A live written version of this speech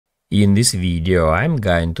In this video, I'm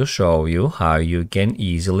going to show you how you can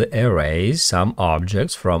easily erase some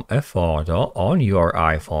objects from a photo on your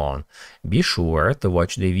iPhone. Be sure to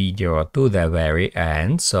watch the video to the very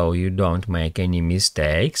end so you don't make any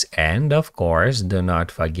mistakes, and of course do not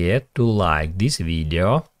forget to like this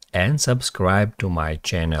video and subscribe to my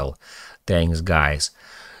channel. Thanks guys.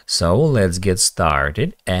 So let's get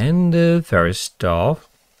started, and first off,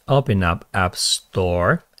 open up App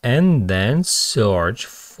Store and then search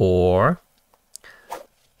for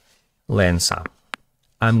Lensa.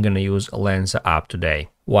 I'm gonna use Lensa app today.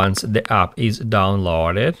 Once the app is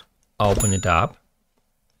downloaded, open it up,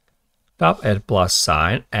 tap at plus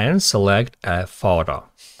sign and select a photo.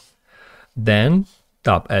 Then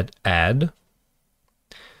tap at add,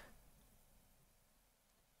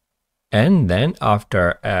 and then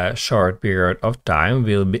after a short period of time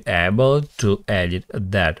we'll be able to edit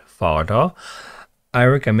that photo. I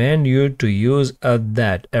recommend you to use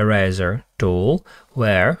that eraser tool,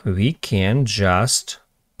 where we can just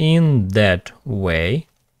in that way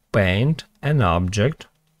paint an object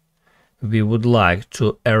we would like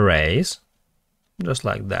to erase, just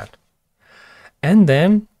like that, and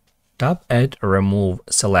then tap at remove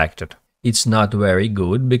selected. It's not very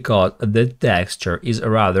good because the texture is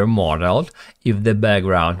rather mottled. If the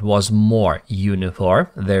background was more uniform,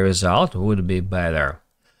 the result would be better.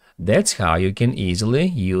 That's how you can easily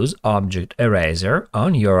use Object Eraser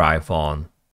on your iPhone.